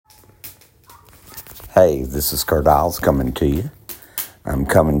Hey, this is Kurt Isles coming to you. I'm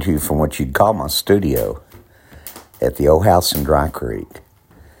coming to you from what you'd call my studio at the old house in Dry Creek.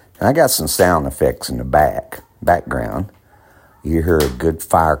 And I got some sound effects in the background. You hear a good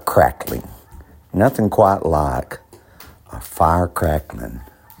fire crackling. Nothing quite like a fire crackling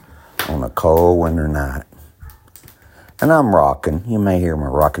on a cold winter night. And I'm rocking. You may hear my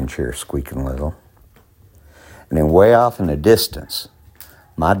rocking chair squeaking a little. And then way off in the distance,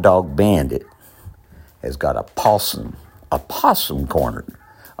 my dog Bandit has got a possum cornered.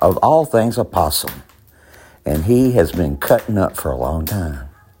 Of all things, a possum. And he has been cutting up for a long time.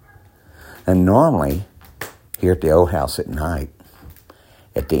 And normally, here at the old house at night,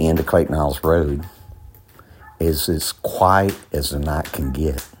 at the end of Clayton Isles Road, is as quiet as the night can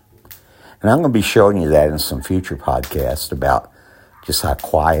get. And I'm going to be showing you that in some future podcasts about just how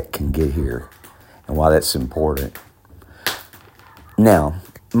quiet it can get here and why that's important. Now,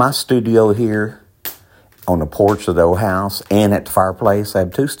 my studio here on the porch of the old house and at the fireplace, I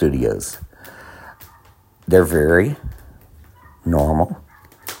have two studios. They're very normal,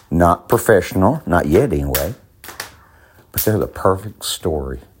 not professional, not yet anyway, but they're the perfect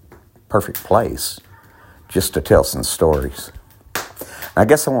place just to tell some stories. I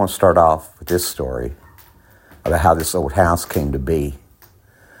guess I want to start off with this story about how this old house came to be.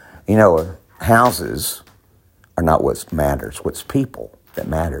 You know, houses are not what matters, what's people that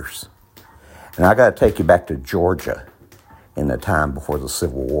matters. And I got to take you back to Georgia in the time before the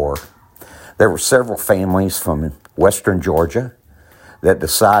Civil War. There were several families from western Georgia that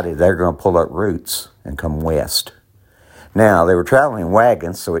decided they're going to pull up roots and come west. Now, they were traveling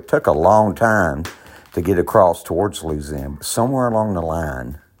wagons, so it took a long time to get across towards Louisiana. But somewhere along the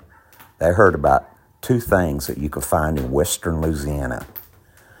line, they heard about two things that you could find in western Louisiana: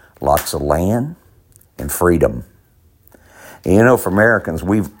 lots of land and freedom. And you know, for Americans,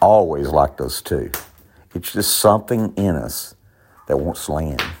 we've always liked those two. It's just something in us that wants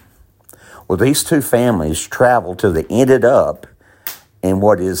land. Well, these two families traveled till they ended up in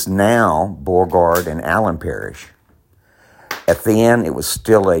what is now Beauregard and Allen Parish. At the end, it was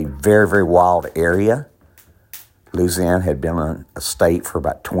still a very, very wild area. Louisiana had been a state for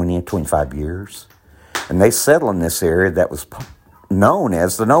about 20 or 25 years. And they settled in this area that was known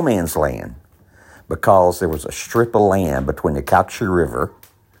as the No Man's Land, because there was a strip of land between the Calcasieu River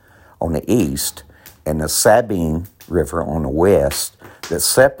on the east and the Sabine River on the west that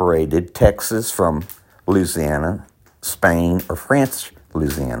separated Texas from Louisiana, Spain, or French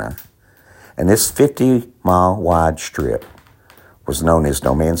Louisiana. And this 50-mile wide strip was known as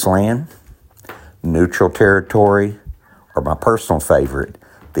No Man's Land, Neutral Territory, or my personal favorite,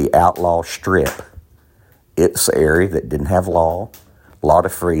 the Outlaw Strip. It's an area that didn't have law, a lot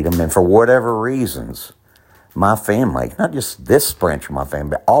of freedom, and for whatever reasons, my family, not just this branch of my family,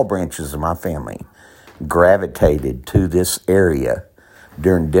 but all branches of my family, gravitated to this area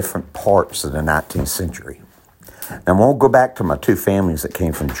during different parts of the 19th century. Now, we'll go back to my two families that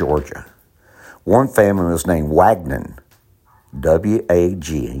came from Georgia. One family was named Wagnon,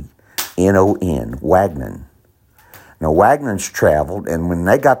 W-A-G-N-O-N, Wagnon. Now, Wagnons traveled, and when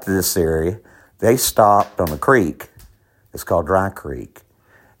they got to this area, they stopped on a creek. It's called Dry Creek,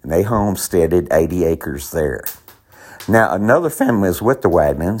 and they homesteaded 80 acres there. Now, another family is with the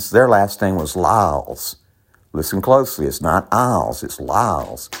Wagnons. Their last name was Lyles. Listen closely. It's not Isles. It's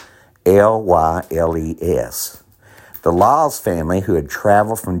Lyles. L-Y-L-E-S. The Lyles family, who had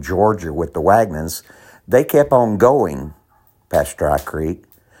traveled from Georgia with the Wagnons, they kept on going past Dry Creek,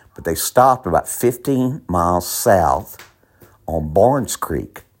 but they stopped about 15 miles south on Barnes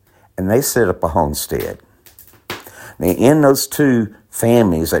Creek, and they set up a homestead. Now, in those two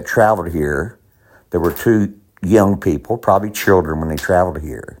families that traveled here, there were two young people, probably children when they traveled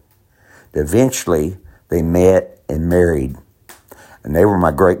here. Eventually, they met and married, and they were my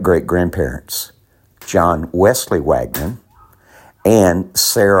great-great-grandparents, John Wesley Wagnon and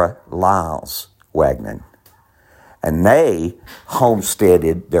Sarah Lyles Wagnon. And they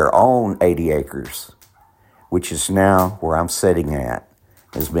homesteaded their own 80 acres, which is now where I'm sitting at.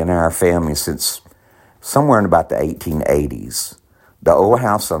 Has been in our family since somewhere in about the 1880s. The old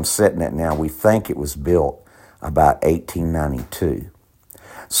house I'm sitting at now, we think it was built about 1892.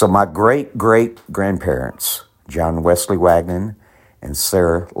 So my great-great-grandparents, John Wesley Wagnon and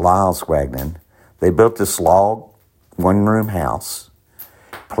Sarah Lyles Wagnon, they built this log one-room house,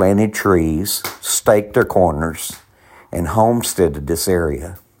 planted trees, staked their corners, and homesteaded this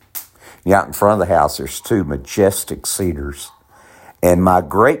area. Out in front of the house, there's two majestic cedars. And my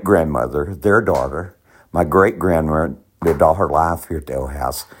great-grandmother, their daughter, my great-grandmother lived all her life here at the old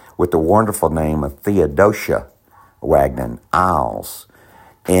house with the wonderful name of Theodosia Wagnon Isles.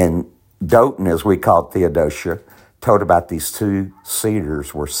 And Doughton, as we called Theodosia, told about these two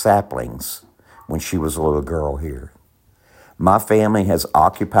cedars were saplings when she was a little girl here. My family has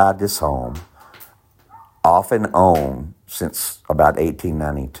occupied this home off and on since about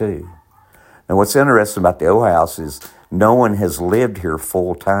 1892. Now, what's interesting about the old house is no one has lived here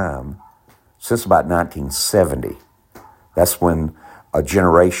full time since about 1970. That's when a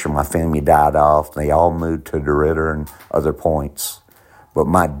generation of my family died off. They all moved to DeRidder and other points. But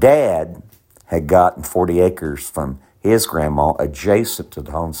my dad had gotten 40 acres from his grandma adjacent to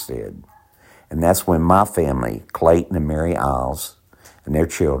the homestead. And that's when my family, Clayton and Mary Isles, and their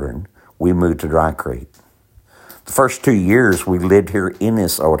children, we moved to Dry Creek. The first 2 years we lived here in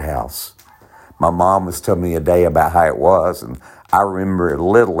this old house. My mom was telling me a day about how it was, and I remember it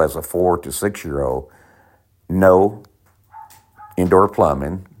little as a 4 to 6 year old. No indoor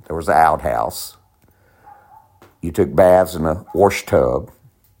plumbing. There was an outhouse. You took baths in a wash tub.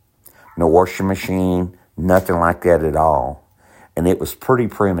 No washing machine, nothing like that at all. And it was pretty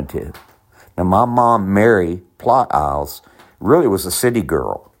primitive. Now, my mom, Mary Plot Isles, really was a city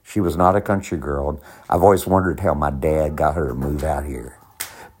girl. She was not a country girl. I've always wondered how my dad got her to move out here.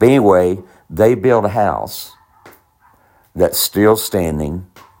 But anyway, they built a house that's still standing.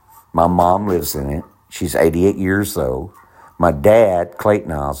 My mom lives in it. She's 88 years old. My dad,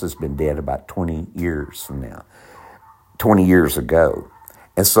 Clayton Isles, has been dead about 20 years from now, 20 years ago.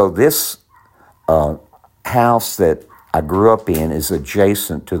 And so this house that I grew up in is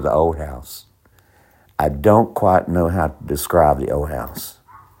adjacent to the old house. I don't quite know how to describe the old house.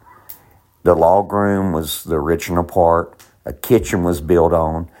 The log room was the original part. A kitchen was built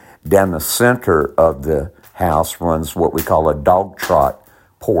on. Down the center of the house runs what we call a dog trot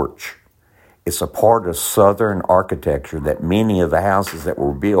porch. It's a part of Southern architecture that many of the houses that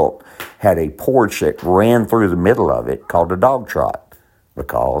were built had a porch that ran through the middle of it called a dog trot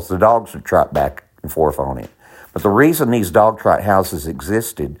because the dogs would trot back and forth on it. But the reason these dog trot houses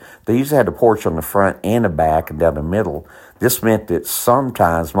existed, they usually had a porch on the front and the back and down the middle. This meant that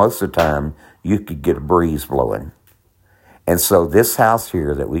sometimes, most of the time, you could get a breeze blowing. And so this house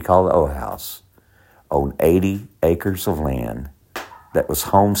here that we call the old house owned 80 acres of land that was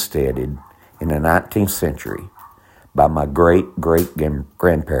homesteaded in the 19th century by my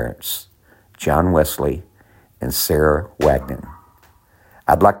great-great-grandparents, John Wesley and Sarah Wagner.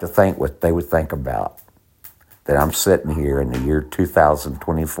 I'd like to think what they would think about that I'm sitting here in the year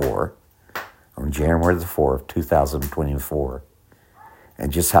 2024, on January the 4th, 2024,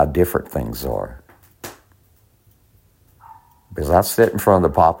 and just how different things are. Because I sit in front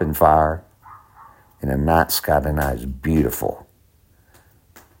of the popping fire, and the night sky tonight is beautiful.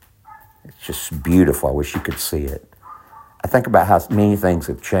 It's just beautiful. I wish you could see it. I think about how many things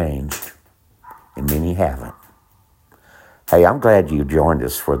have changed, and many haven't. Hey, I'm glad you joined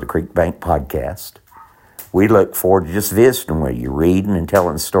us for the Creek Bank Podcast. We look forward to just visiting with you, reading and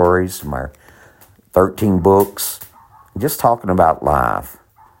telling stories from our 13 books, and just talking about life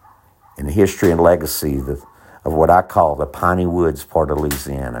and the history and legacy of what I call the Piney Woods part of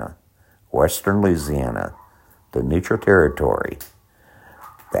Louisiana, Western Louisiana, the Neutral Territory,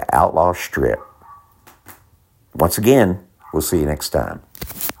 the Outlaw Strip. Once again, we'll see you next time.